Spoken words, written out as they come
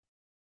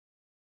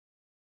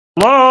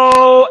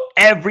Hello,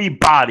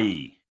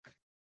 everybody.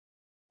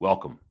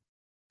 Welcome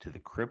to the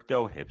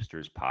Crypto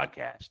Hipsters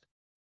podcast,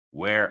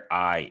 where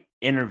I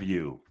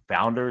interview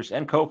founders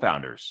and co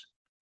founders,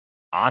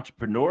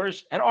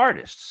 entrepreneurs and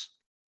artists,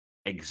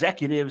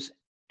 executives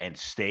and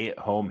stay at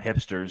home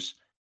hipsters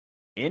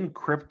in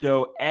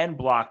crypto and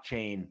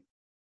blockchain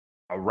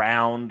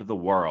around the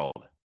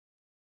world.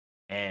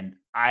 And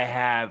I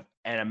have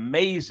an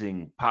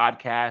amazing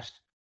podcast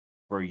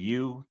for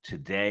you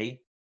today.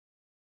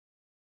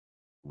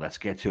 Let's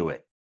get to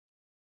it.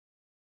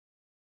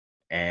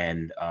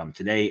 And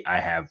today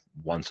I have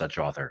one such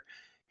author.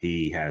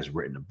 He has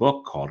written a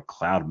book called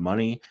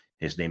Cloudmoney.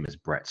 His name is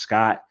Brett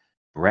Scott.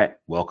 Brett,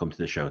 welcome to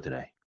the show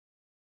today.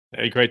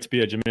 Hey, great to be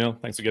here, Jamil.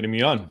 Thanks for getting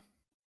me on.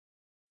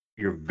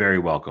 You're very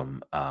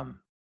welcome.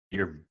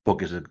 Your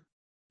book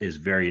is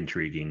very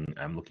intriguing.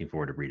 I'm looking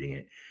forward to reading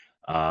it.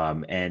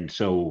 But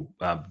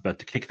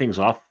to kick things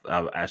off,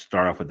 I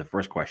start off with the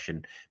first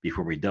question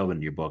before we delve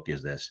into your book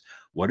is this: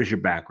 what is your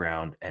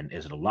background, and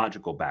is it a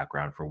logical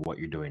background for what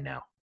you're doing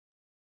now?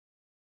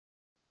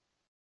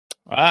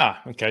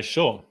 Okay,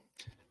 sure.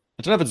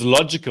 I don't know if it's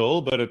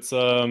logical, but it's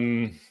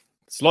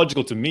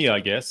logical to me, I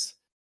guess.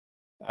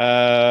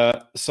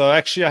 So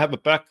actually, I have a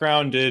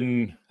background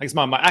in, I guess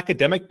my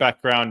academic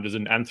background is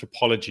in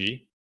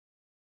anthropology,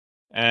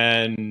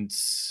 and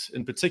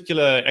in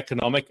particular,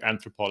 economic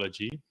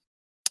anthropology.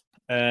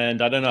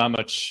 And I don't know how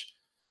much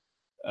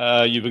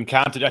you've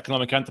encountered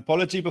economic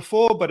anthropology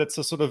before, but it's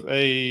the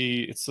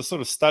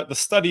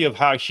study of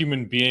how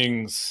human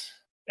beings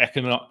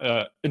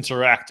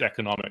interact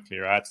economically,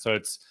 right? So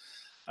it's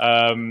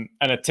and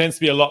it tends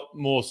to be a lot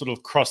more sort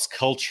of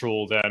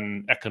cross-cultural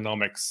than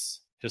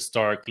economics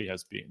historically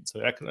has been. So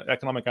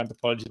economic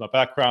anthropology is my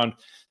background.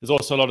 There's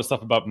also a lot of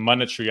stuff about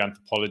monetary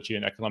anthropology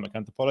and economic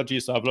anthropology.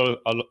 So I'm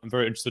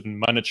very interested in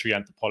monetary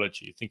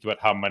anthropology, thinking about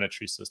how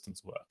monetary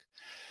systems work.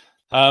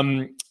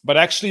 But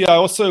actually, I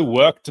also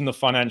worked in the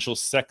financial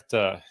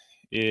sector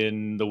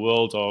in the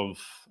world of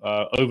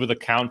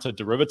over-the-counter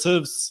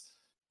derivatives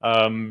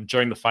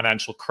during the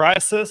financial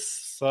crisis.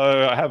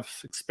 So I have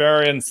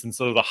experience in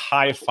sort of the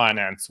high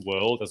finance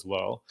world as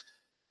well,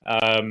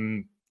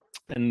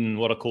 in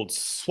what are called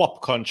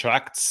swap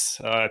contracts.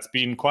 It's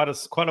been quite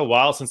a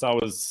while since I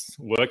was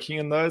working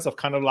in those. I've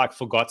kind of like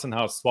forgotten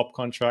how swap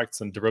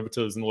contracts and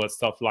derivatives and all that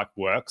stuff like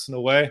works in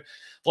a way.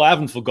 Well, I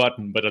haven't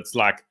forgotten, but it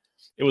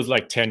was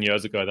like 10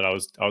 years ago that I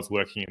was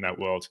working in that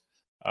world.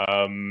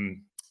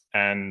 And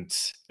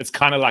it's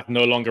kind of like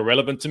no longer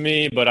relevant to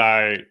me, but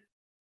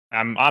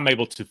I'm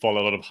able to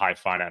follow a lot of high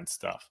finance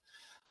stuff.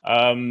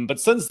 But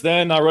since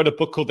then, I wrote a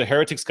book called The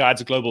Heretic's Guide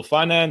to Global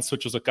Finance,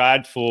 which was a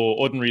guide for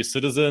ordinary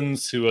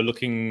citizens who are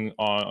looking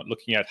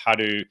at how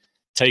to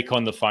take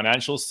on the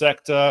financial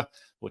sector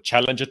or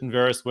challenge it in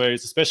various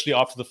ways, especially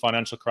after the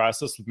financial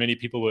crisis. Many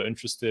people were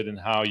interested in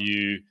how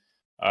you,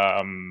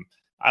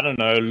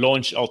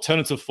 launch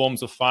alternative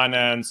forms of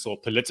finance or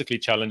politically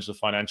challenge the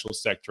financial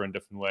sector in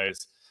different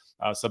ways.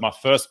 So my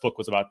first book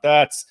was about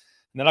that.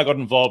 And then I got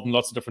involved in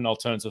lots of different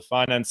alternative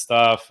finance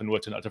stuff and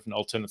worked in different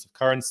alternative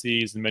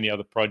currencies and many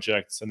other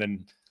projects. And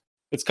then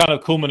it's kind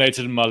of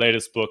culminated in my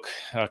latest book,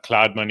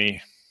 Cloudmoney,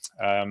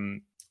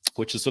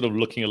 which is sort of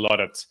looking a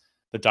lot at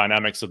the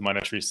dynamics of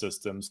monetary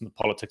systems and the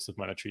politics of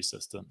monetary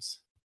systems.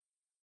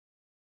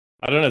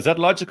 I don't know, is that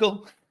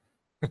logical?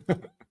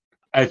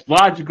 It's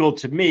logical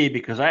to me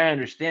because I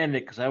understand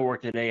it because I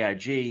worked at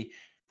AIG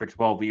for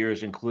 12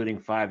 years, including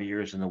 5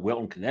 years in the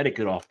Wilton,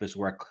 Connecticut office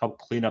where I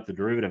helped clean up the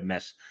derivative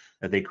mess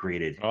that they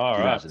created in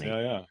 2008.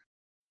 Yeah.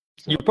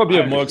 So you probably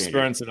have more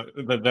understand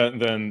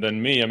experience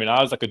than me. I mean,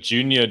 I was like a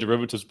junior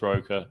derivatives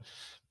broker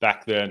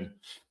back then.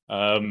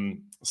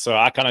 So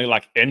I kind of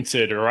like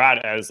entered right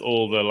as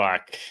all the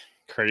like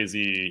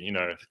crazy,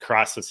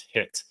 crisis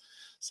hit.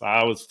 So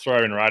I was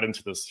thrown right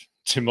into this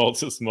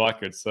tumultuous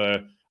market.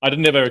 So I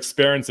didn't ever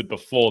experience it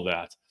before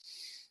that.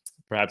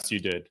 Perhaps you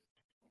did.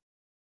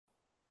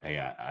 Hey,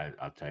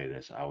 I'll tell you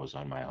this. I was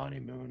on my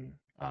honeymoon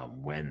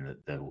when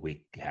the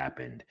week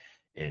happened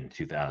in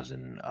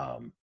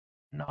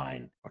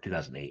 2009 or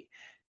 2008.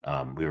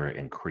 We were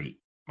in Crete,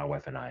 my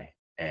wife and I,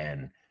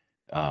 and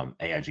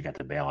AIG got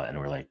the bailout, and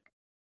we're like,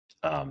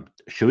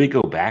 should we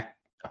go back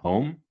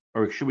home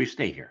or should we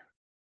stay here?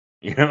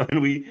 And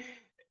we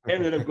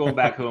ended up going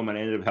back home and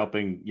I ended up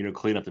helping,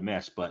 clean up the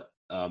mess. But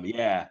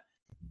it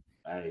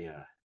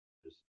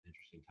was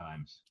interesting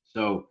times.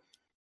 So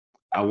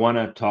I want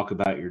to talk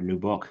about your new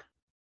book,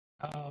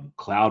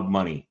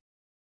 Cloudmoney.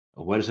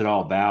 What is it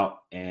all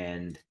about?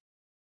 And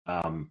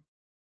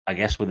I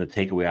guess what the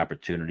takeaway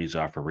opportunities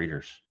are for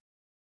readers.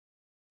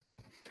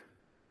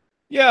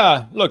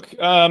 Yeah, look,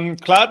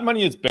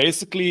 Cloudmoney is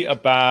basically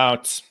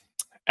about,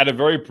 at a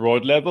very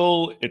broad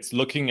level, it's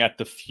looking at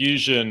the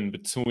fusion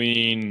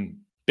between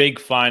big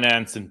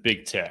finance and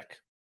big tech.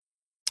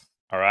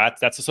 All right,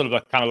 that's a sort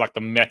of kind of like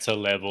the meta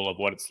level of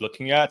what it's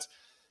looking at.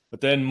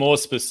 But then more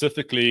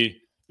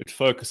specifically, it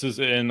focuses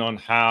in on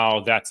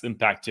how that's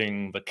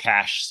impacting the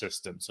cash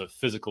system, so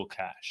physical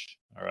cash.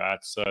 All right,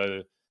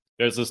 so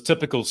there's this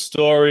typical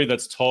story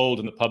that's told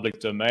in the public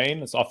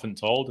domain. It's often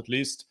told, at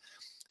least,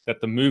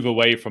 that the move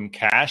away from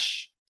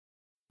cash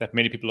that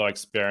many people are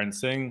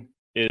experiencing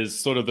is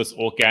sort of this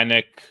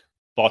organic,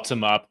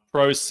 bottom-up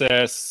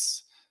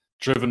process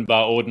driven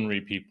by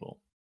ordinary people.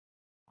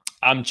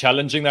 I'm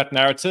challenging that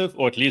narrative,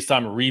 or at least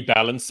I'm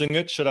rebalancing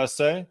it, should I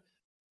say.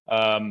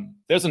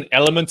 There's an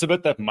element of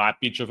it that might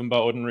be driven by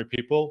ordinary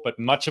people, but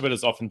much of it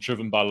is often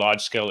driven by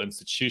large-scale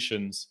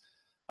institutions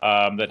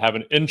that have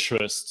an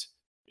interest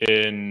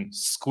in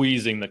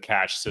squeezing the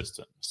cash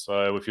system.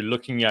 So if you're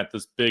looking at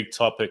this big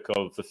topic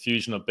of the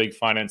fusion of big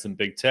finance and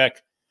big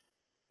tech,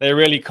 they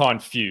really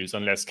can't fuse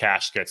unless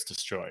cash gets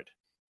destroyed.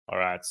 All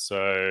right.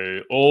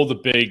 So all the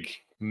big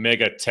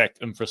mega tech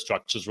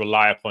infrastructures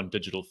rely upon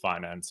digital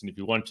finance. And if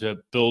you want to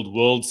build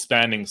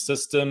world-spanning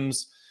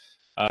systems,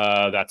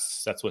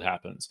 that's what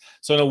happens.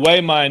 So in a way,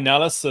 my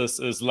analysis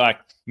is like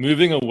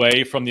moving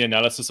away from the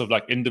analysis of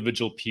like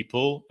individual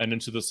people and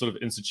into the sort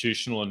of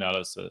institutional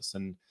analysis.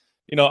 And,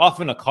 you know,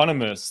 often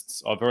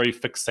economists are very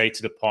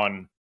fixated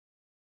upon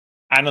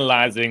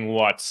analyzing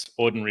what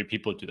ordinary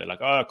people do. They're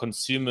like, oh,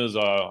 consumers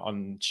are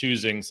on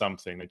choosing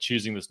something. They're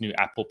choosing this new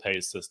Apple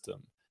Pay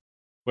system.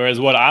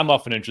 Whereas what I'm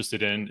often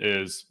interested in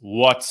is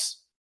what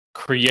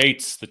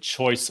creates the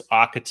choice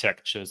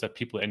architectures that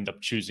people end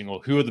up choosing, or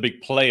who are the big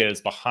players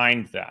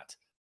behind that.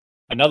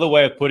 Another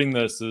way of putting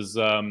this is,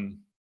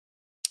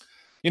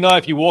 you know,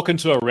 if you walk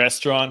into a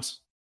restaurant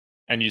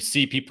and you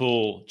see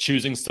people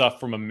choosing stuff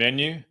from a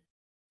menu,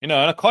 you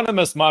know, an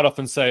economist might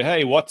often say,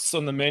 hey, what's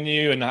on the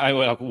menu and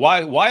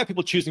why are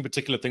people choosing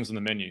particular things on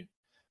the menu?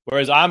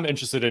 Whereas I'm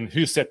interested in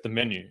who set the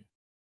menu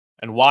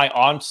and why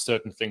aren't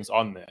certain things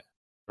on there,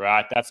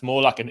 right? That's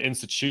more like an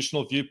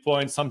institutional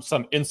viewpoint.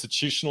 Some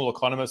institutional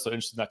economists are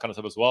interested in that kind of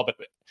stuff as well. But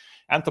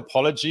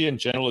anthropology in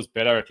general is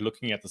better at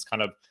looking at this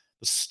kind of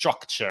the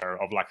structure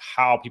of like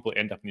how people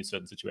end up in these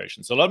certain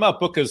situations. So a lot of my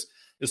book is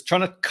trying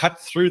to cut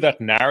through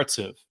that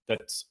narrative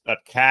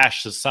that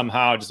cash is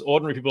somehow just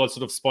ordinary people are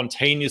sort of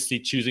spontaneously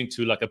choosing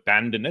to like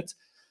abandon it.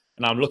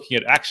 And I'm looking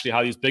at actually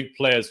how these big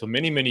players for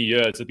many, many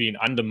years have been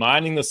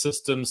undermining the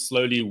system,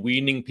 slowly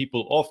weaning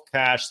people off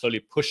cash, slowly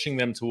pushing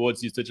them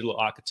towards these digital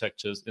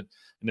architectures and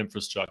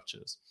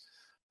infrastructures.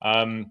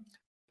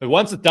 But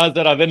once it does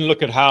that, I then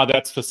look at how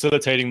that's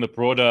facilitating the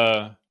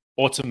broader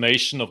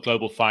automation of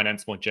global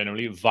finance more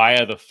generally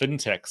via the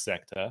fintech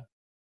sector.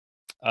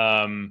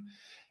 And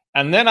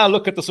then I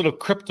look at the sort of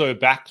crypto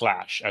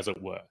backlash, as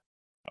it were,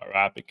 all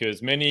right?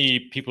 Because many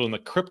people in the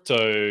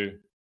crypto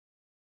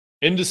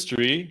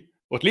industry,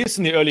 or at least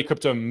in the early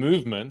crypto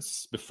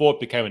movements, before it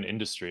became an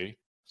industry,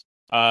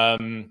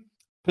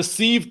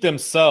 perceived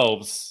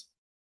themselves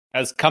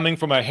as coming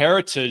from a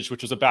heritage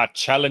which was about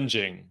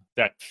challenging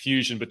that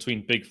fusion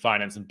between big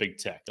finance and big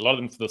tech. A lot of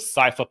them for the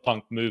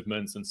cypherpunk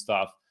movements and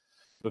stuff,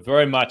 but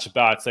very much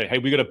about saying, hey,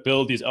 we got to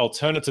build these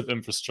alternative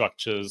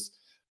infrastructures.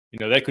 You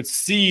know, they could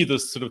see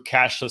this sort of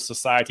cashless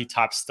society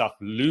type stuff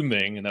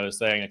looming, and they were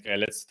saying, okay,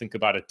 let's think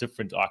about a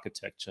different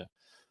architecture.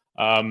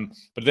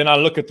 But then I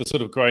look at the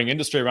sort of growing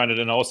industry around it,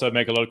 and I also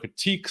make a lot of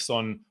critiques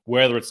on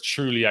whether it's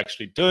truly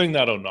actually doing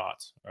that or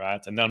not,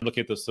 right? And then I'm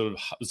looking at the sort of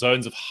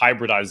zones of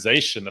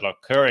hybridization that are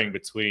occurring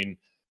between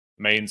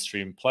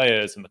mainstream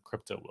players in the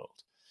crypto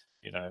world,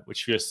 you know,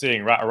 which we are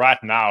seeing right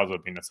now. I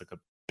mean, it's like a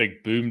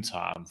big boom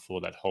time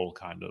for that whole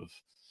kind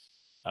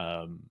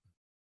of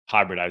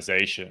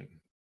hybridization.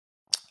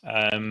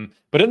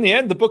 But in the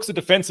end, the book's a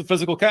defense of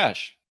physical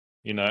cash,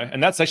 you know,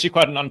 and that's actually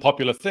quite an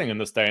unpopular thing in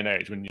this day and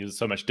age when there's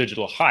so much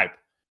digital hype.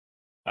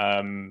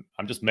 I'm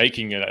just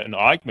making an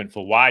argument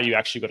for why you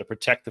actually got to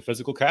protect the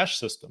physical cash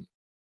system.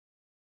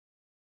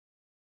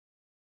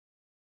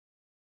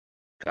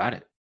 Got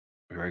it.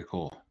 Very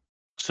cool.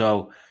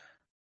 So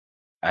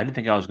I didn't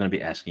think I was going to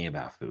be asking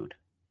about food,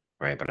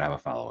 right? But I have a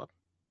follow-up.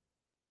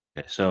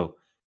 Okay, so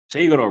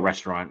say you go to a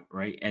restaurant,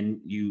 right,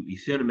 and you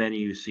see on the menu,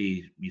 you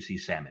see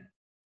salmon,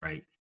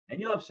 right, and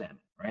you love salmon,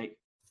 right,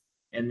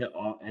 and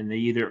they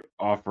either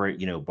offer it,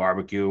 you know,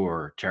 barbecue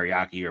or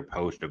teriyaki or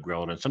poached or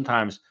grilled, and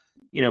sometimes,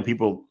 you know,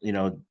 people, you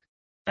know,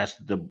 that's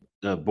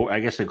I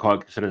guess they call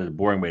it considered the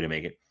boring way to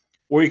make it,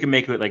 or you can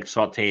make it like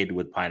sautéed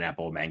with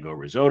pineapple, mango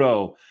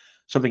risotto,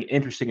 something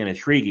interesting and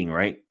intriguing,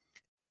 right?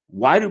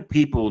 Why do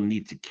people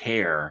need to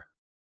care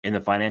in the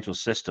financial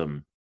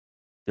system?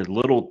 The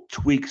little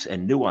tweaks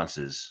and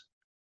nuances,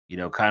 you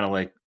know, kind of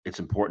like it's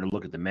important to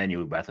look at the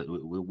menu about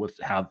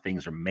how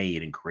things are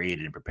made and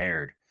created and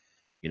prepared.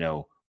 You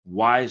know,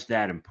 why is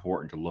that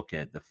important to look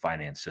at the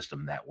finance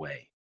system that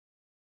way?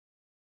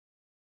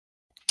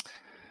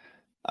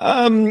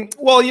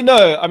 Well, you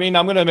know, I mean,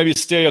 I'm going to maybe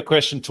steer your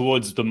question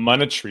towards the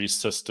monetary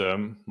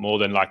system more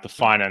than like the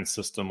finance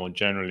system more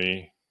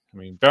generally. I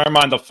mean, bear in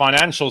mind the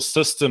financial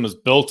system is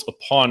built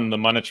upon the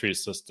monetary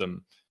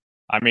system.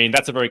 I mean,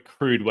 that's a very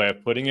crude way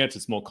of putting it.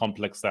 It's more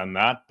complex than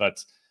that.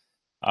 But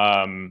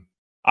I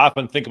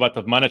often think about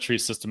the monetary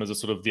system as a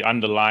sort of the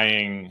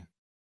underlying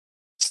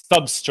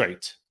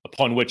substrate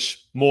upon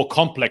which more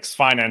complex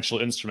financial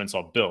instruments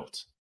are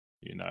built,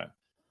 you know.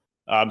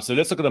 So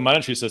let's look at the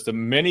monetary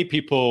system. Many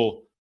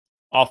people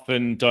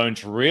often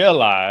don't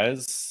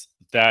realize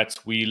that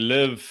we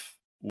live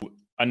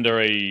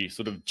under a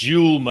sort of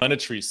dual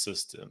monetary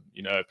system.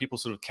 People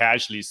sort of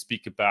casually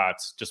speak about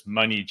just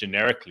money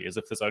generically as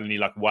if there's only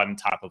like one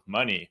type of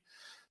money.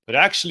 But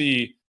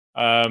actually,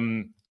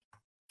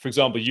 for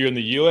example, you're in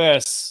the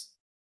US,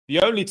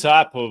 the only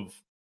type of,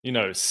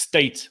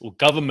 state or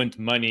government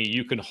money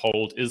you can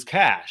hold is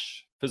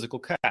cash, physical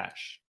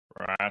cash,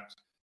 right?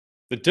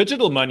 The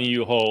digital money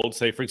you hold,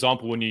 say, for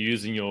example, when you're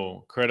using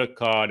your credit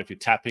card, if you're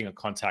tapping a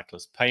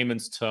contactless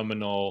payments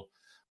terminal,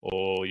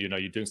 or, you're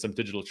doing some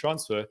digital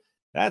transfer,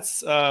 that's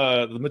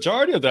the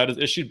majority of that is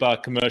issued by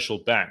commercial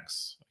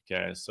banks.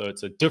 Okay, so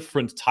it's a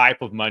different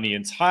type of money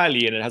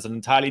entirely, and it has an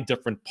entirely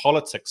different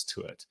politics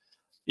to it.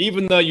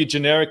 Even though you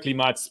generically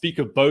might speak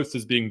of both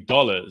as being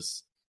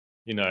dollars,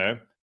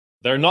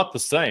 they're not the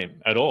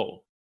same at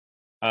all.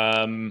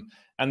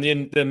 And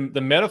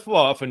the metaphor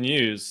I often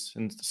use,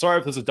 and sorry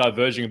if this is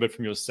diverging a bit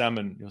from your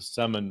salmon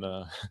salmon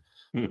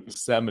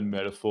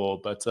metaphor,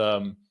 but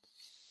the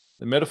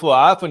metaphor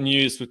I often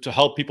use to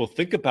help people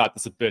think about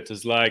this a bit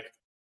is like,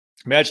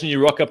 imagine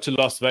you rock up to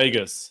Las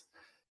Vegas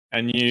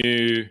and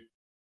you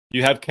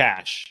have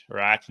cash,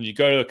 right? And you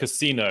go to a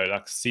casino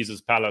like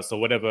Caesar's Palace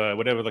or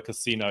whatever the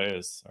casino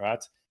is,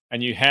 right?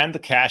 And you hand the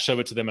cash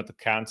over to them at the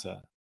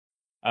counter.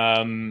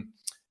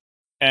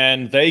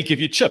 And they give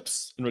you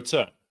chips in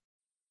return.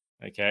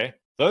 Okay,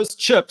 those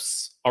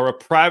chips are a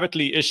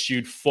privately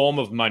issued form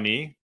of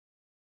money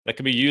that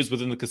can be used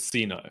within the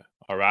casino.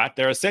 All right,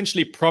 they're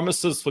essentially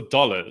promises for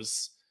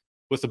dollars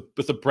with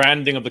the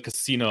branding of the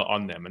casino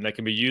on them, and they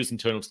can be used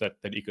internal to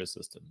that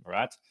ecosystem. All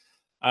right.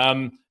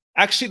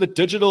 Actually, the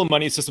digital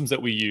money systems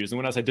that we use, and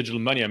when I say digital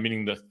money, I'm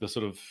meaning the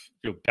sort of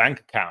your bank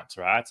accounts,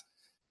 right?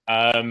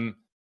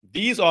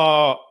 These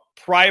are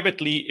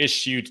privately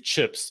issued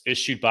chips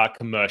issued by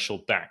commercial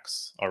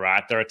banks. All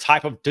right, they're a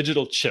type of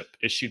digital chip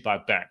issued by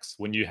banks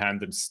when you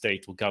hand them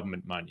state or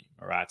government money.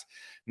 All right,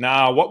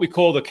 now what we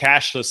call the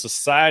cashless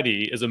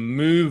society is a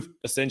move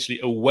essentially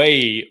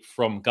away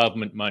from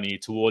government money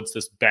towards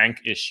this bank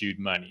issued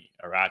money.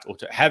 All right, or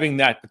to having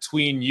that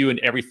between you and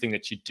everything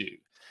that you do.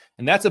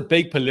 And that's a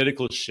big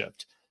political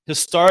shift.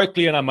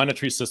 Historically, in our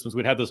monetary systems,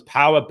 we'd have this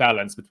power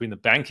balance between the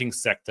banking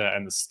sector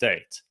and the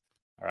state.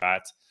 All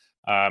right.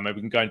 Maybe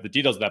we can go into the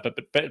details of that, but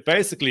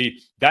basically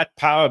that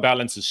power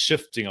balance is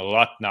shifting a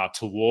lot now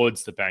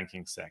towards the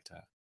banking sector.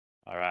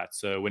 All right.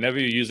 So whenever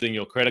you're using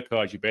your credit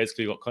card, you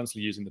basically are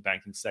constantly using the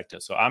banking sector.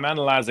 So I'm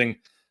analyzing,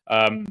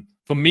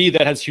 for me,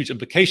 that has huge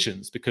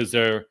implications because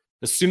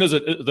as soon as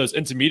those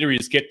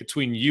intermediaries get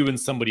between you and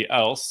somebody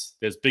else,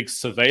 there's big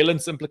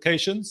surveillance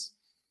implications.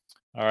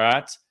 All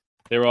right.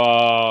 There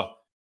are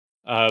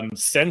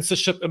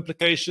censorship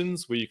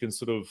implications where you can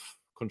sort of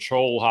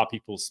control how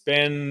people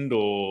spend,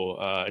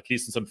 or at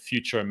least in some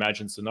future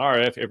imagined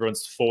scenario, if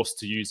everyone's forced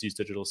to use these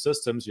digital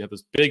systems, you have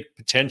this big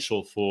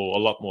potential for a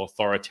lot more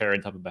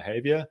authoritarian type of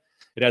behavior.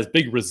 It has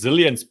big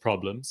resilience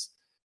problems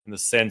in the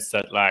sense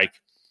that, like,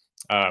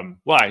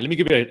 let me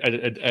give you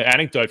an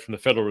anecdote from the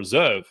Federal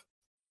Reserve.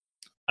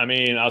 I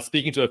mean, I was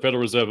speaking to a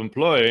Federal Reserve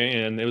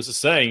employee, and it was just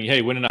saying,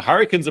 hey, when a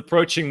hurricane's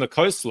approaching the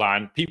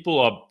coastline, people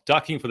are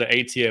ducking for the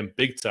ATM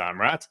big time,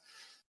 right?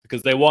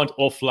 Because they want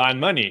offline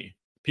money.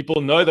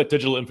 People know that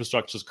digital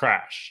infrastructures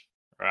crash,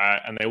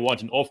 right? And they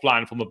want an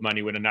offline form of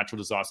money when a natural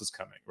disaster is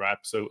coming, right?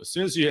 So as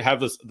soon as you have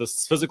this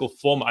physical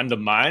form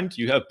undermined,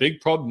 you have big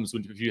problems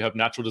if you have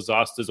natural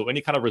disasters or any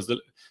kind of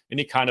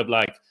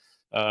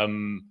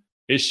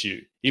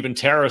issue, even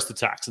terrorist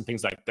attacks and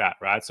things like that,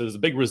 right? So there's a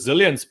big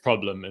resilience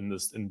problem in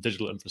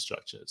digital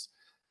infrastructures.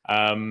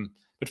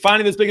 But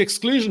finally, there's big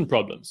exclusion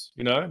problems.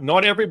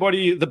 Not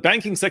everybody, the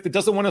banking sector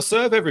doesn't want to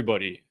serve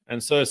everybody.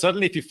 And so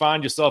suddenly if you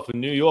find yourself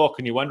in New York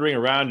and you're wandering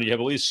around and you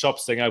have all these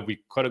shops saying, oh, we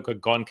quote unquote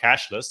gone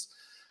cashless,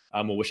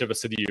 or whichever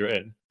city you're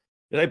in,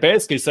 they're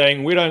basically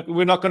saying,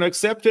 we're not going to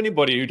accept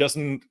anybody who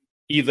doesn't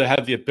either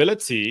have the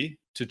ability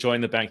to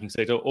join the banking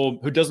sector or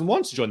who doesn't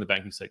want to join the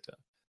banking sector.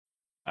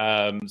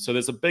 So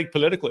there's a big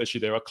political issue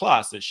there, a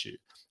class issue.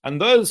 And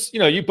those,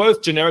 you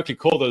both generically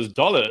call those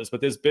dollars,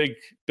 but there's big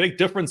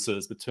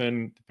differences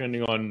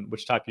depending on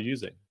which type you're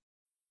using.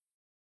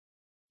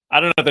 I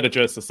don't know if that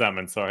addressed the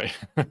salmon, sorry.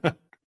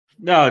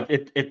 No,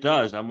 it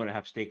does. I'm going to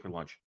have steak for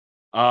lunch.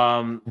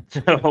 So,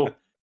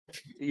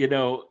 you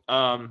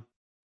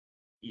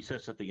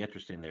said something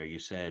interesting there. You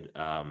said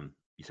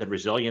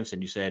resilience,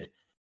 and you said,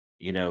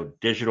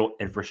 digital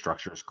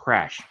infrastructures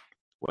crash.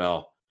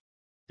 Well,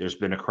 there's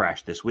been a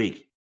crash this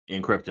week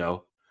in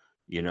crypto.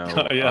 Yeah,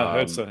 I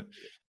heard so.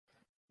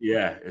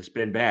 Yeah, it's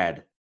been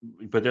bad.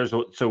 But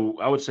so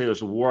I would say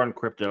there's a war on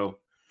crypto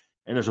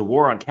and there's a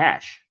war on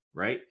cash,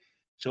 right?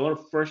 So I want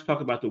to first talk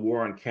about the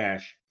war on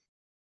cash.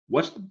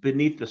 What's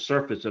beneath the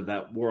surface of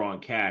that war on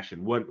cash,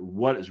 and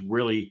what is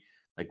really,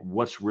 like,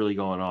 what's really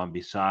going on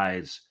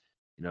besides,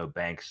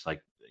 banks,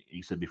 like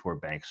you said before,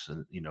 banks,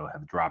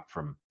 have dropped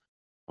from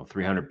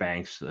 300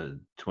 banks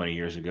 20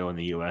 years ago in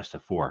the US to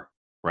 4,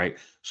 right?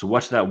 So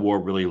what's that war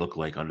really look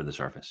like under the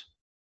surface?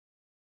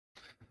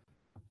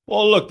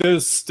 Well, look,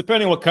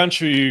 depending what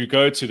country you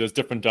go to, there's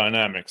different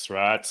dynamics,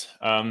 right?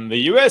 The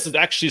US is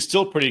actually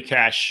still pretty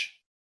cash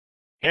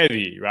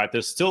heavy, right?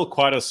 There's still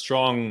quite a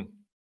strong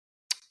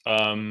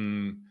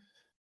compared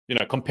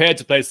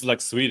to places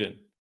like Sweden,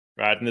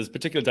 right? And there's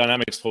particular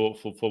dynamics for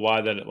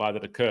why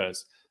that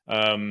occurs.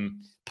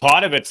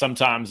 Part of it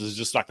sometimes is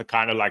just like the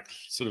kind of like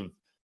sort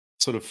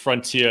of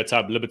frontier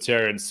type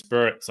libertarian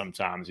spirit.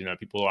 Sometimes,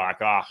 people are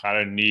like, I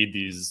don't need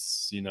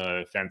these,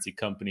 fancy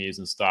companies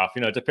and stuff.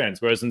 It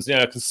depends. Whereas in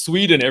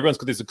Sweden, everyone's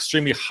got these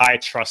extremely high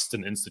trust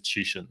in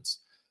institutions.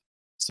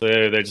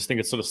 So they just think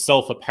it's sort of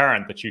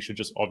self-apparent that you should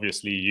just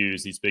obviously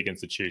use these big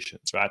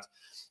institutions, right?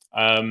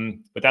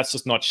 But that's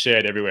just not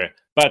shared everywhere.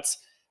 But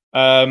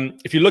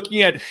if you're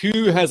looking at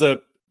who has a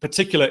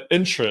particular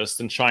interest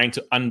in trying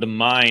to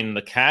undermine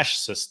the cash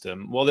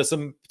system, well, there's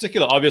some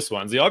particular obvious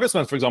ones. The obvious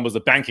one, for example, is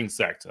the banking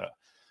sector.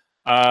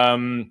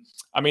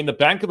 The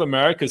Bank of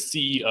America's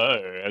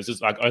CEO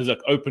has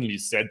openly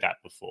said that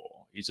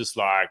before. He's just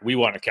like, we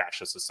want a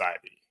cashless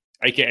society,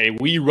 aka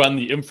we run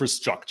the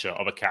infrastructure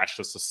of a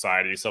cashless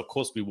society. So of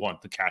course we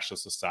want the cashless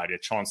society.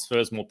 It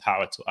transfers more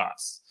power to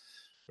us,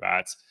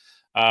 right?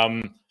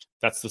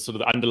 That's the sort of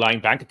the underlying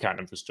bank account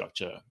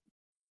infrastructure.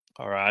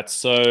 All right.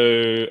 So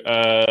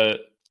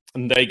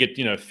and they get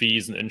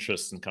fees and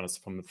interest and kind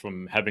of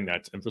from having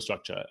that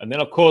infrastructure. And then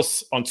of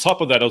course on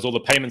top of that, there's all the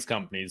payments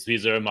companies,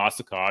 Visa and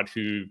MasterCard,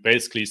 who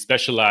basically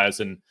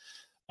specialize in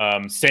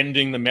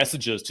sending the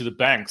messages to the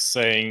banks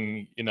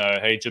saying,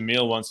 hey,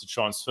 Jamil wants to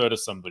transfer to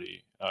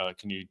somebody.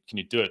 Can you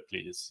do it,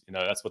 please?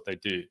 That's what they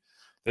do.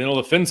 Then all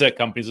the fintech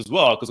companies as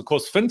well, because of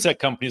course fintech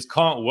companies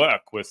can't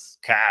work with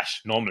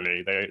cash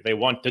normally. They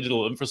want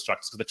digital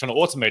infrastructure because they're trying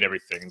to automate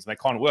everything, and they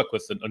can't work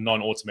with a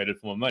non-automated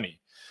form of money.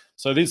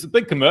 So these are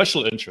big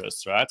commercial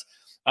interests, right?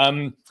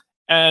 But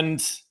then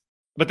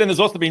there's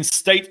also been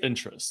state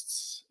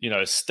interests.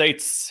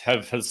 States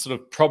have sort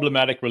of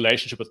problematic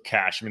relationship with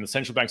cash. The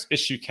central banks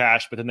issue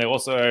cash, but then they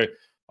also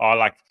are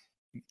like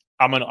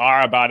I'm and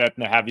R about it,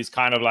 and they have these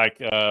kind of like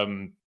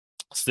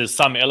there's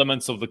some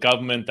elements of the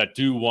government that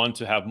do want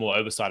to have more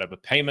oversight over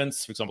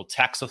payments, for example,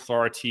 tax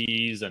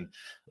authorities and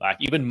like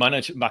even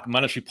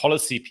monetary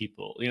policy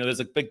people. There's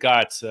a big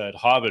guy at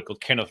Harvard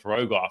called Kenneth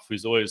Rogoff,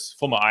 who's always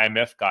former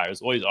IMF guy,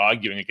 who's always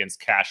arguing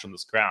against cash on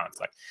this ground. It's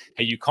like,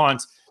 hey, you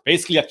can't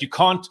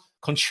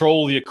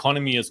control the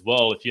economy as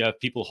well if you have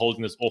people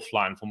holding this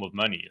offline form of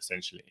money,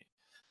 essentially.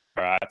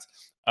 All right.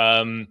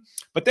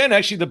 But then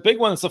actually the big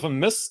one that's often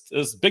missed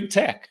is big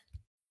tech.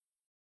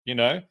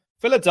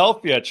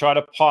 Philadelphia tried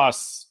to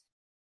pass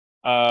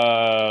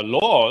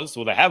laws,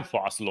 or they have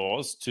passed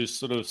laws to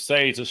sort of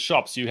say to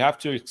shops, you have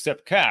to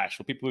accept cash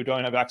for people who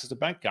don't have access to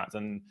bank accounts.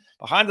 And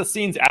behind the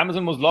scenes,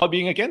 Amazon was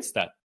lobbying against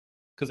that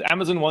because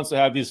Amazon wants to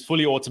have these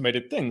fully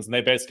automated things. And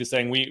they're basically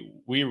saying, we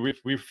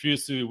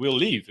refuse to, we'll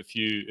leave if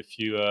you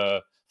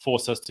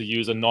force us to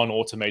use a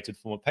non-automated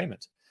form of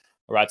payment.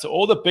 All right. So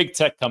all the big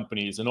tech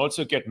companies, in order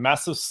to get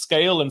massive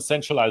scale and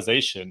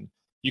centralization,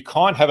 you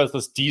can't have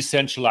this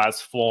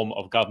decentralized form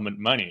of government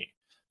money.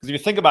 Because if you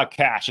think about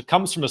cash, it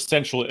comes from a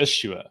central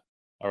issuer,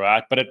 all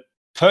right? But it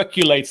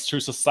percolates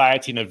through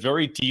society in a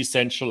very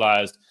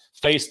decentralized,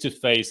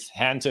 face-to-face,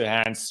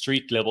 hand-to-hand,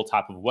 street-level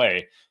type of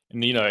way.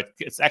 And,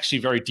 it's actually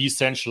very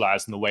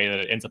decentralized in the way that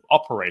it ends up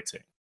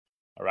operating,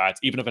 all right?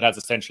 Even if it has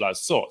a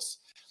centralized source.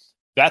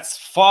 That's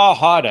far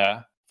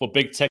harder for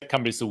big tech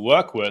companies to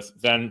work with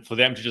than for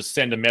them to just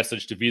send a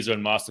message to Visa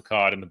and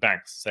MasterCard and the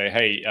banks. Say,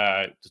 hey,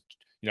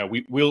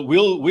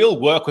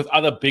 we'll work with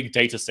other big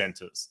data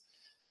centers.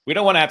 We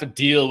don't want to have to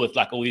deal with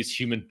like all these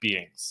human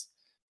beings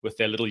with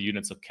their little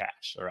units of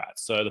cash. All right.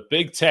 So the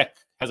big tech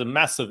has a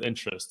massive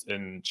interest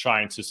in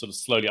trying to sort of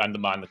slowly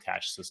undermine the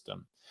cash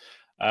system.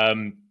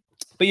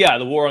 But yeah,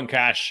 the war on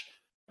cash,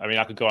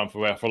 I could go on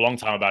for a long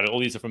time about it.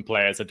 All these different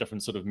players have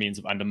different sort of means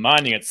of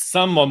undermining it.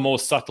 Some are more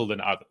subtle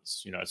than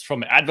others. It's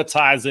from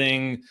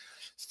advertising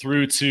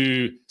through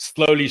to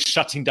slowly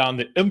shutting down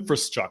the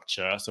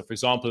infrastructure. So for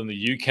example, in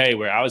the UK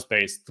where I was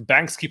based, the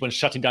banks keep on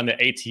shutting down their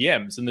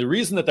ATMs. And the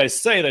reason that they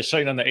say they're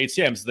shutting down the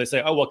ATMs is they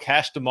say, oh, well,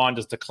 cash demand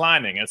is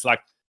declining. And it's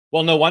like,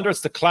 well, no wonder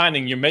it's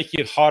declining. You're making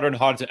it harder and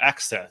harder to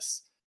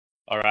access.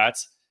 All right.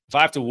 If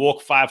I have to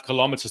walk 5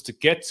 kilometers to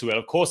get to it,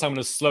 of course, I'm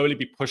going to slowly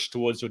be pushed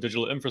towards your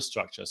digital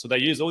infrastructure. So they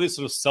use all these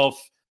sort of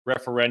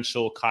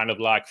self-referential kind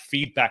of like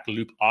feedback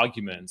loop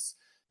arguments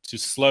to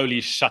slowly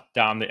shut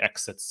down the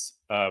exits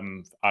out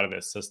of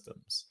their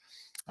systems.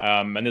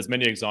 And there's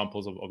many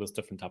examples of this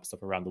different type of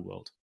stuff around the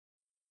world.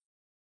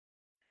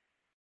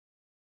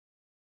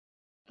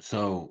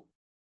 So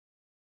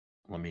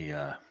let me,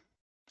 I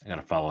got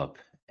to follow up,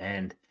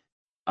 and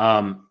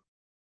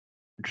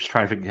just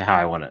trying to figure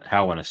out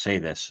how I want to say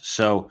this.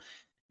 So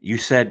you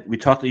said you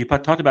talked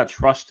about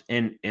trust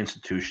in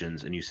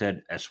institutions, and you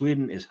said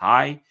Sweden is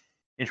high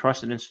in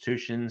trust in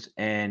institutions,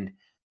 and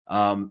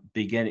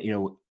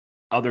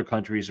other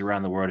countries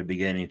around the world are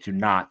beginning to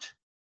not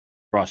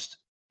trust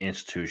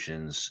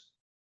institutions.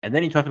 And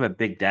then you talked about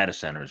big data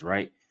centers,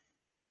 right?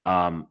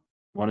 One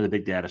of the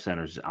big data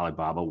centers is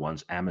Alibaba,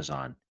 one's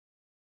Amazon.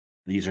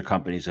 These are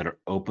companies that are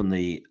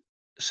openly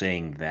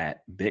saying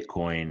that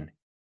Bitcoin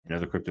and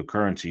other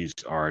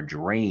cryptocurrencies are a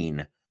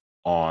drain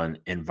on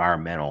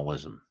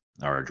environmentalism,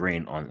 or a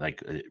drain on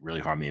really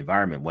harm the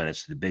environment, when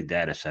it's the big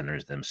data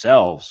centers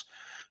themselves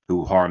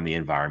who harm the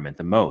environment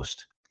the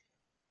most.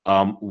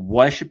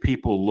 Why should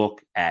people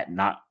look at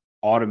not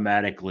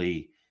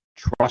automatically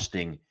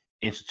trusting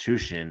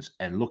institutions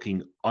and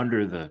looking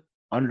under the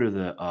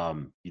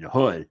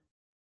hood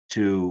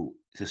to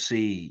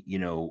see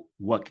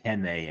what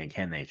can they and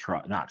can they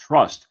not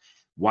trust?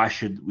 Why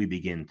should we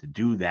begin to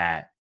do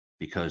that?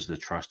 Because the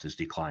trust is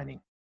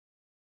declining.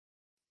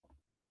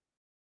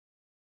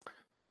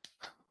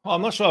 Well,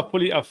 I'm not sure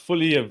I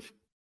fully have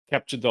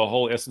captured the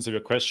whole essence of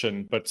your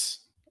question, but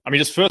I mean,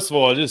 just first of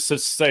all, just to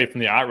say from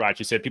the outright,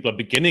 you said people are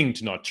beginning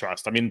to not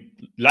trust. I mean,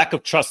 lack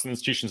of trust in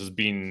institutions has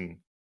been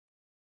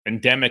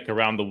endemic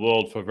around the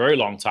world for a very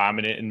long time,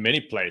 and in many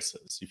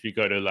places. If you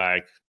go to,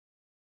 like,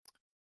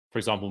 for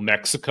example,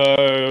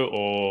 Mexico,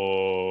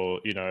 or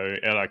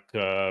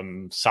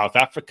South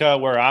Africa,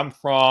 where I'm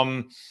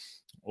from,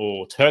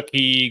 or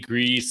Turkey,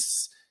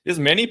 Greece, there's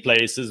many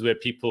places where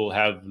people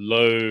have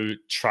low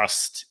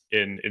trust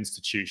in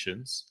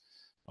institutions.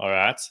 All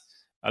right.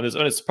 And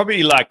it's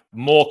probably like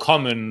more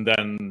common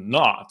than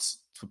not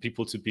for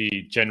people to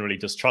be generally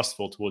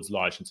distrustful towards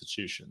large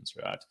institutions,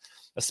 right?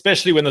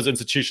 Especially when those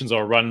institutions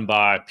are run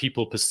by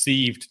people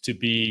perceived to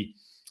be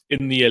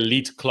in the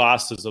elite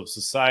classes of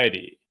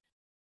society.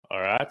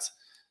 All right.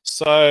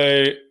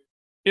 So,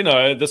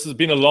 this has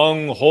been a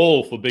long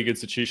haul for big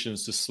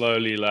institutions to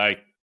slowly,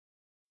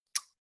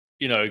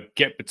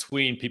 get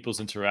between people's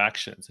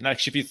interactions. And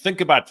actually, if you think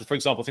about, for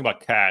example, think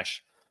about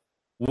cash.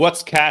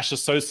 What's cash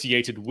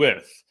associated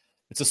with?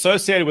 It's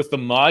associated with the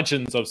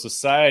margins of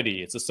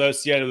society. It's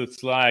associated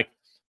with, like,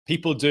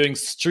 people doing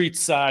street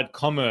side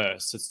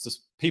commerce. It's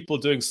just people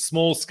doing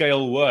small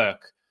scale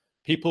work,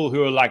 people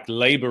who are like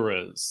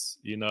laborers,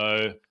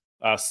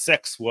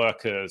 sex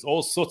workers,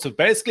 all sorts of,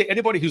 basically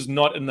anybody who's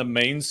not in the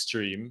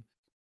mainstream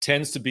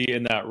tends to be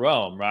in that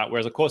realm, right?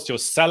 Whereas, of course, your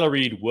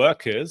salaried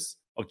workers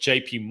of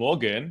JP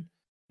Morgan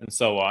and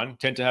so on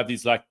tend to have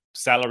these, like,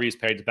 salaries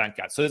paid to bank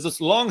accounts. So there's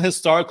this long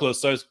historical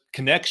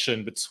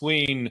connection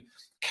between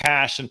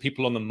cash and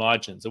people on the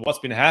margins. And what's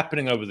been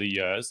happening over the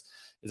years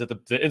is that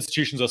the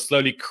institutions are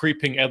slowly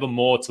creeping ever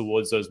more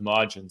towards those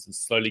margins and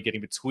slowly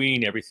getting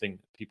between everything,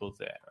 people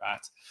there,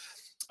 right?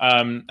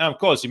 And of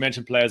course, you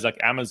mentioned players like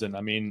Amazon.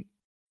 I mean,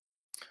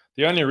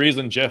 the only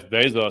reason Jeff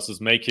Bezos is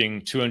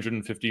making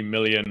 $250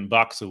 million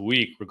a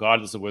week,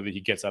 regardless of whether he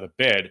gets out of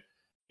bed,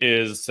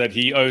 is that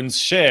he owns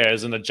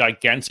shares in a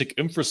gigantic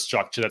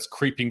infrastructure that's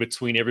creeping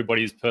between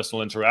everybody's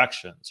personal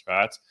interactions,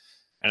 right?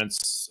 And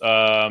it's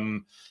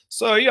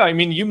so yeah, I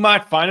mean, you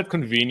might find it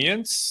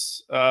convenient.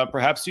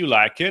 Perhaps you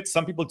like it.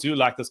 Some people do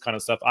like this kind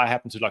of stuff. I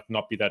happen to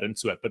not be that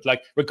into it. But,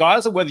 like,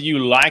 regardless of whether you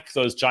like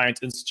those giant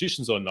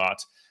institutions or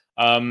not,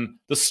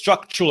 the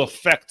structural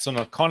effects on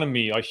the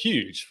economy are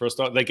huge. For a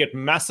start, they get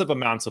massive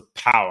amounts of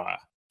power.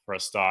 For a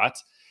start,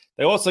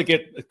 they also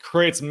it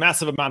creates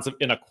massive amounts of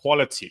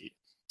inequality.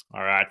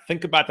 All right,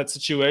 think about that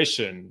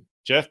situation.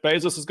 Jeff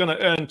Bezos is going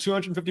to earn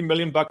 $250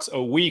 million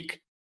a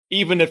week,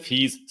 even if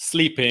he's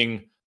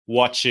sleeping,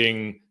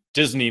 watching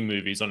Disney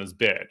movies on his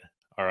bed.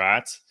 All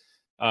right,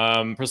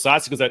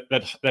 precisely because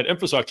that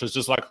infrastructure is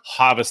just like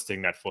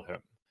harvesting that for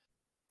him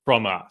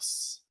from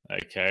us.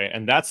 Okay,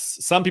 and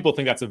some people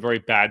think that's a very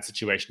bad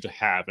situation to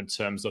have in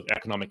terms of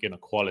economic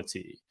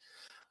inequality.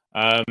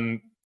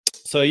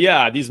 So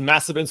yeah, these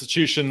massive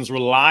institutions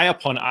rely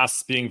upon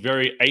us being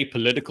very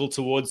apolitical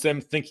towards them,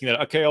 thinking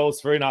that, okay,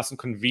 it's very nice and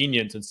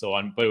convenient and so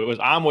on. But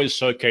what I'm always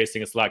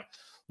showcasing, it's like,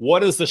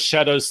 what is the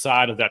shadow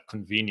side of that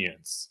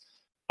convenience?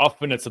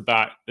 Often it's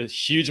about the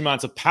huge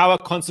amounts of power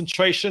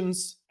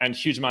concentrations and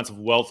huge amounts of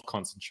wealth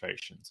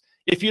concentrations.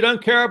 If you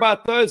don't care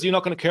about those, you're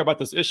not going to care about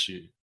this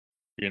issue.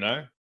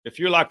 If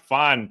you're like,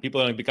 fine,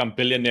 people are going to become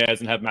billionaires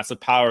and have massive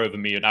power over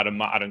me and I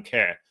don't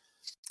care,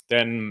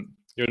 then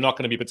you're not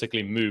going to be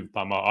particularly moved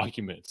by my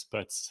arguments.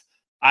 But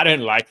I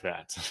don't like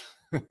that.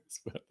 Let's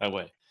put it that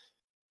way.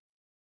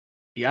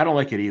 Yeah, I don't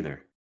like it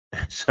either.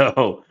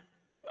 So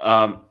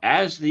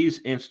as these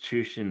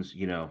institutions,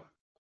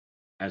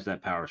 as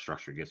that power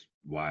structure gets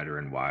wider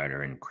and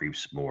wider and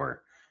creeps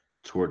more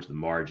towards the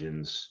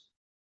margins,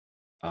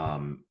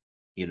 how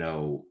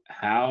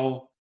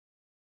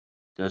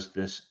does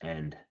this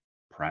end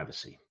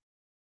privacy?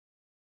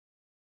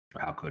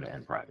 Or how could it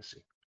end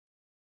privacy?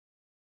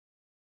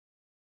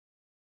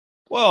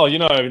 Well,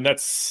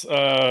 that's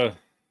the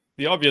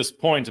obvious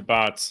point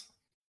about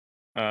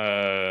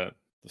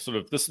sort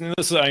of this. I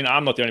mean,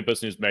 I'm not the only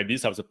person who's made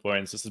these types of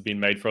points. This has been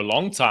made for a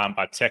long time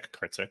by tech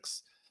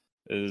critics.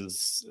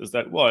 Is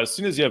that, well, as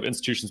soon as you have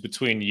institutions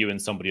between you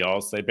and somebody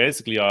else, they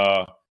basically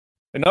are.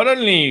 They not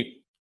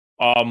only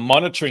are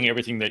monitoring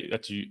everything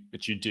that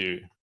you do,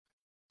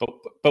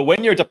 but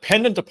when you're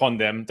dependent upon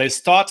them, they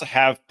start to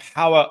have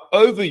power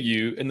over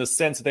you in the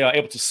sense that they are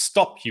able to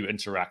stop you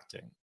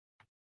interacting.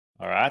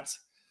 All right.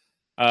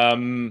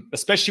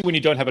 Especially when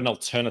you don't have an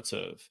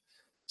alternative.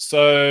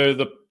 So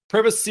the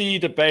privacy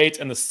debate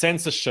and the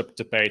censorship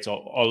debate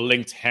are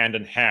linked hand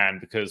in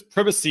hand, because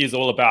privacy is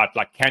all about,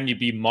 like, can you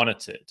be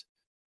monitored?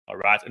 All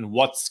right. And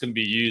what's going to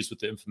be used with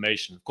the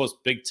information? Of course,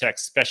 big tech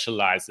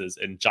specializes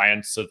in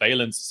giant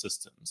surveillance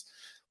systems,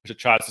 which it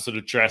tries to sort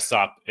of dress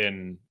up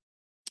in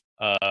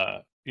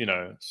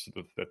sort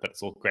of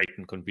that's all great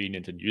and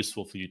convenient and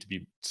useful for you to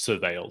be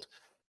surveilled.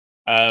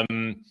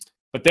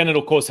 But then it,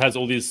 of course, has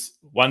all these,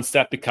 once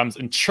that becomes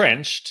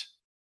entrenched,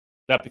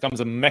 that becomes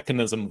a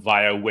mechanism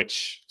via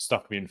which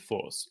stuff can be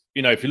enforced.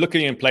 If you're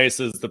looking in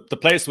places, the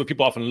place where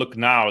people often look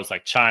now is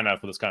like China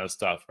for this kind of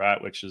stuff,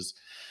 right? Which is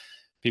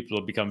people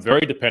have become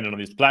very dependent on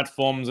these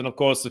platforms. And of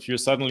course, if you're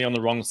suddenly on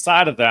the wrong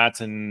side of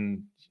that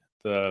and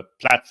the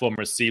platform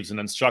receives an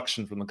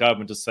instruction from the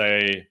government to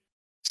say,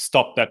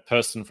 stop that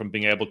person from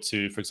being able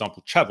to, for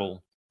example,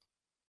 travel,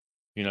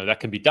 that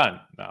can be done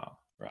now,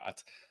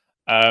 right?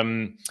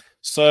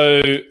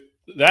 So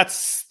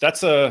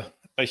that's a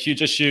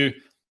huge issue.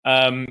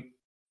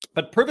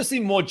 But privacy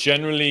more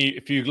generally,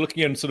 if you're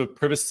looking at sort of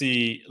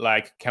privacy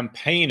like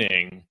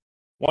campaigning,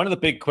 one of the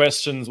big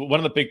questions, one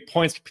of the big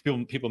points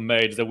people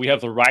made is that we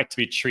have the right to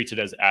be treated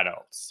as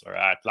adults, all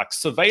right? Like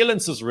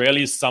surveillance is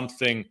really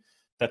something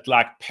that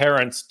like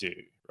parents do,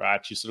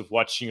 right? You're sort of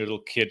watching your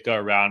little kid go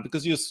around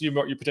because you're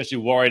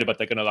potentially worried about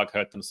they're going to like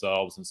hurt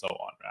themselves and so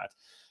on, right?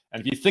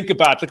 And if you think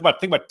about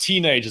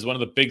teenagers, one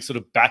of the big sort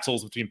of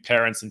battles between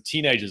parents and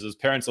teenagers is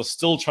parents are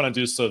still trying to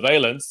do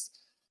surveillance,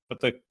 but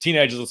the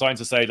teenagers are starting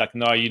to say like,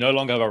 no, you no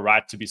longer have a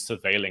right to be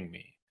surveilling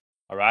me.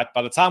 All right.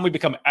 By the time we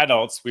become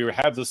adults, we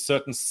have this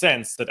certain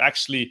sense that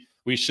actually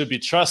we should be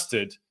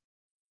trusted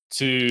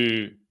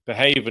to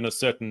behave in a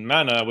certain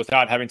manner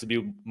without having to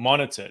be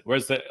monitored.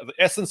 Whereas the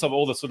essence of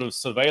all the sort of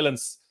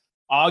surveillance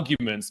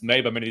arguments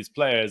made by many of these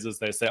players is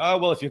they say, oh,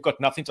 well, if you've got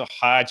nothing to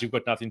hide, you've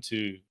got nothing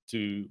to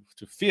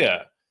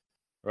fear.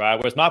 Right.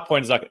 Whereas my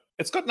point is like,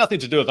 it's got nothing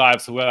to do with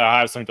whether I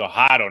have something to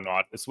hide or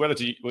not. It's whether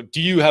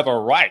do you have a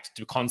right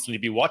to constantly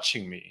be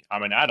watching me?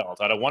 I'm an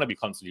adult. I don't want to be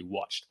constantly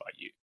watched by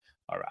you.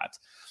 All right.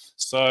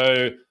 So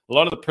a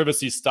lot of the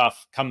privacy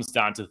stuff comes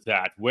down to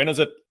that. When is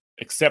it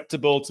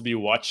acceptable to be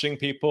watching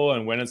people,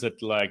 and when is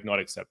it like not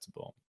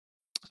acceptable?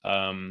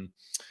 And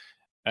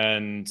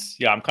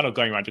yeah, I'm kind of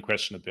going around the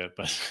question a bit,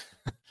 but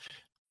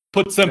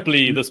put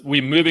simply,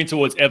 we're moving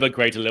towards ever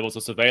greater levels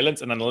of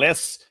surveillance, and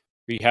unless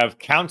we have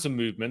counter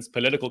movements,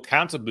 political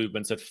counter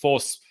movements that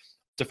force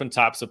different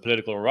types of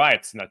political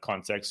rights in that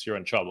context, you're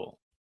in trouble.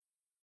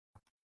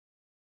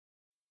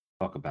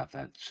 Talk about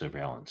that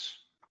surveillance.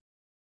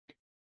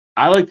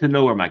 I like to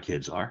know where my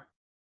kids are.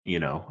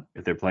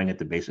 If they're playing at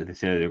the base, if they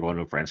say they're going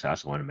to a friend's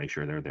house, I want to make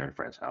sure they're there at a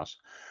friend's house.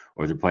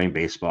 Or if they're playing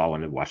baseball, I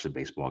want to watch the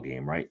baseball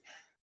game, right?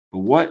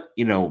 But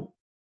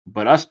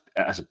but us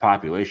as a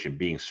population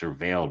being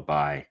surveilled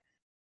by,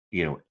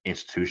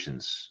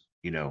 institutions,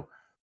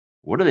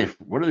 what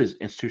are these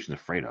institutions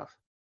afraid of?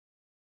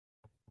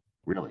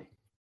 Really?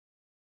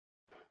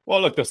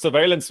 Well, look, the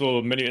surveillance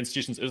for many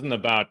institutions isn't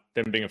about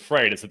them being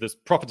afraid. It's that it's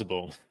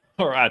profitable.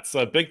 All right.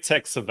 So big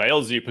tech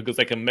surveils you because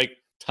they can make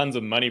tons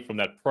of money from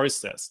that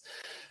process.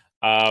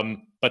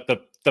 But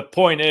the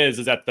point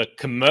is that the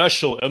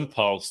commercial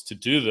impulse to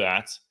do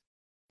that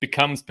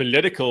becomes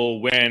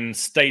political when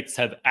states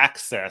have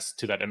access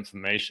to that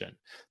information.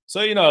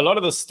 So, a lot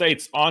of the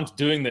states aren't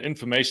doing the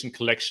information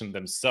collection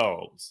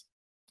themselves.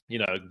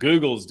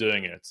 Google's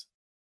doing it.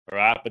 All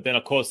right. But then,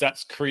 of course,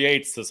 that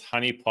creates this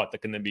honeypot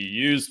that can then be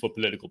used for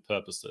political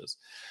purposes.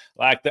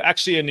 Like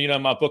actually,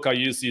 in my book, I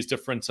use these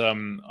different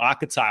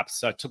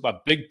archetypes. I talk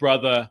about Big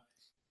Brother,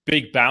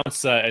 Big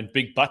Bouncer, and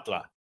Big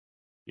Butler.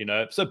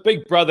 So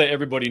Big Brother,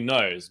 everybody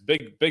knows.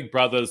 Big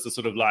Brother's the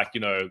sort of like,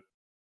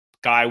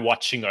 guy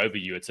watching over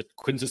you. It's a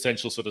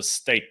quintessential sort of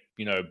state,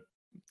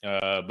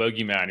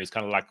 bogeyman who's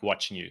kind of like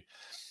watching you.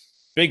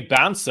 Big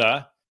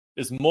Bouncer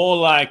is more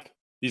like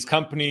these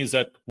companies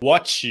that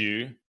watch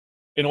you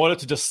in order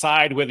to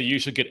decide whether you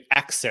should get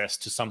access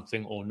to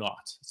something or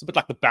not. It's a bit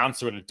like the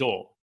bouncer at a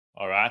door.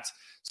 All right.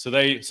 So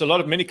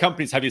many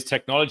companies have these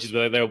technologies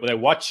where they're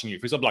watching you.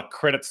 For example, like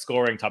credit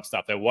scoring type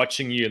stuff. They're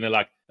watching you and they're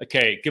like,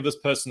 okay, give this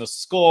person a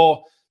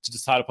score to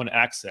decide upon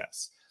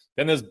access.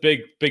 Then there's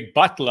Big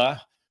Butler,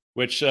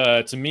 which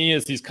to me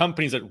is these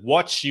companies that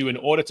watch you in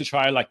order to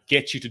try and like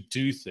get you to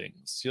do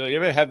things. You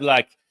ever have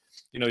like,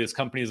 these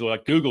companies, or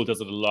like Google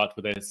does it a lot,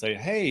 where they say,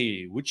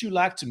 hey, would you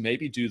like to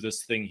maybe do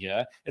this thing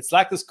here? It's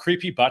like this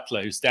creepy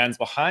butler who stands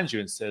behind you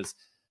and says,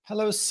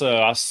 hello,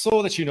 sir, I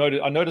saw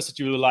that I noticed that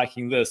you were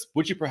liking this.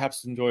 Would you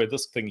perhaps enjoy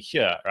this thing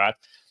here, right?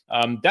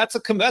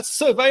 That's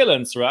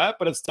surveillance, right?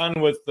 But it's done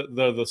with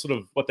the sort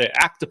of what they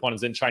act upon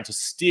is then trying to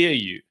steer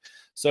you.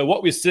 So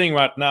what we're seeing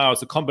right now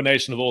is a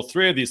combination of all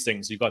three of these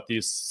things. You've got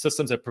these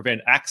systems that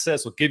prevent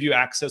access or give you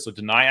access or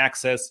deny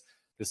access.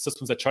 The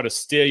systems that try to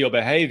steer your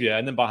behavior.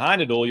 And then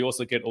behind it all, you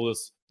also get all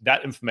this,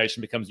 that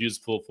information becomes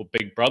useful for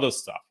Big Brother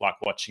stuff, like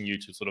watching you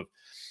to sort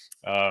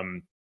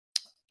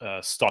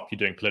of stop you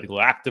doing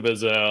political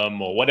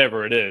activism or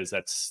whatever it is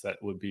that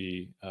would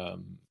be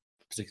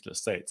particular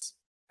states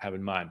have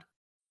in mind.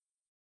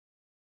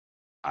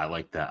 I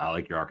like that. I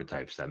like your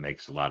archetypes. That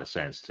makes a lot of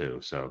sense too.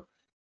 So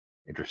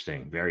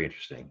interesting, very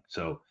interesting.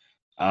 So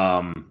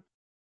I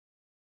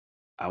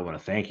want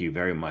to thank you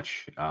very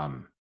much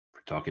for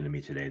talking to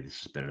me today.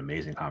 This has been an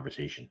amazing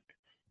conversation.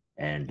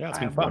 And Yeah, it's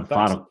I been have fun. one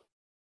Thanks. final.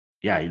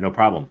 Yeah, no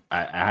problem.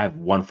 I have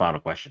one final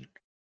question.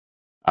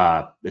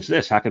 It's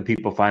this. How can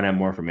people find out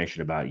more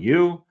information about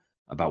you,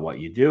 about what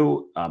you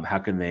do? How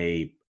can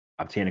they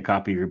obtain a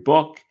copy of your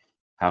book?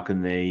 How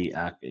can they,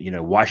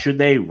 why should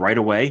they right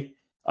away?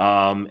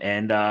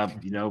 And how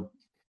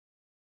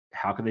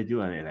can they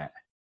do any of that?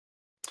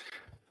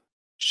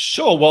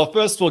 Sure. Well,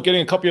 first of all,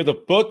 getting a copy of the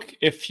book.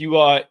 If you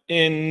are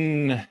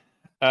in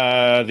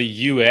the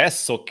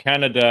US or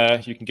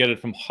Canada, you can get it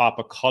from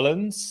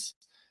HarperCollins.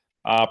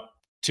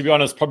 To be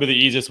honest, probably the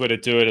easiest way to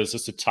do it is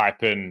just to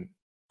type in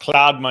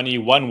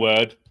Cloudmoney, one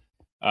word,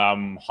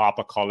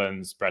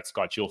 HarperCollins, Brett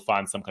Scott. You'll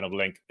find some kind of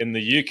link. In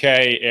the UK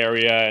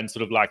area and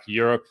sort of like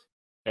Europe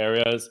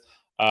areas,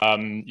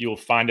 you'll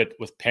find it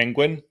with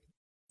Penguin.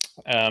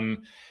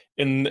 In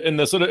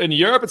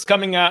Europe, it's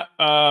coming out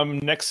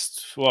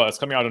it's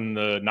coming out on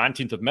the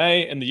 19th of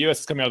May. In the US,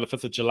 it's coming out on the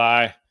 5th of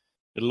July.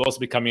 It'll also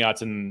be coming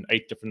out in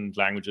 8 different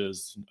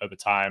languages over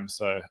time.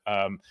 So,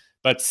 in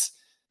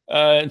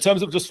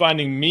terms of just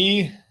finding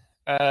me,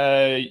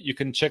 you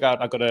can check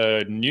out, I've got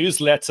a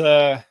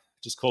newsletter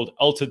just called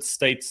Altered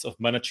States of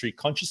Monetary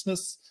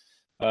Consciousness,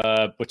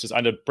 which is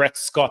under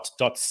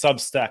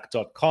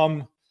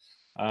brettscott.substack.com.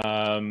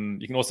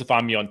 You can also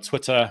find me on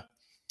Twitter.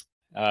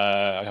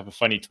 I have a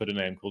funny Twitter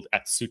name called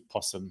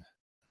 @suitpossum.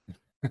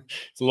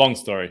 It's a long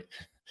story.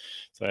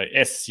 So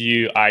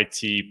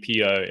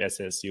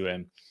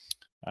SUITPOSSUM.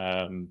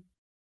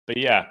 But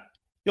yeah,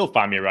 you'll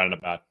find me around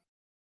and about.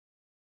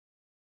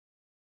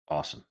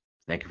 Awesome.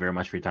 Thank you very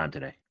much for your time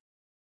today.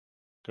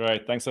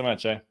 Great. Thanks so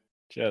much,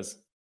 Cheers.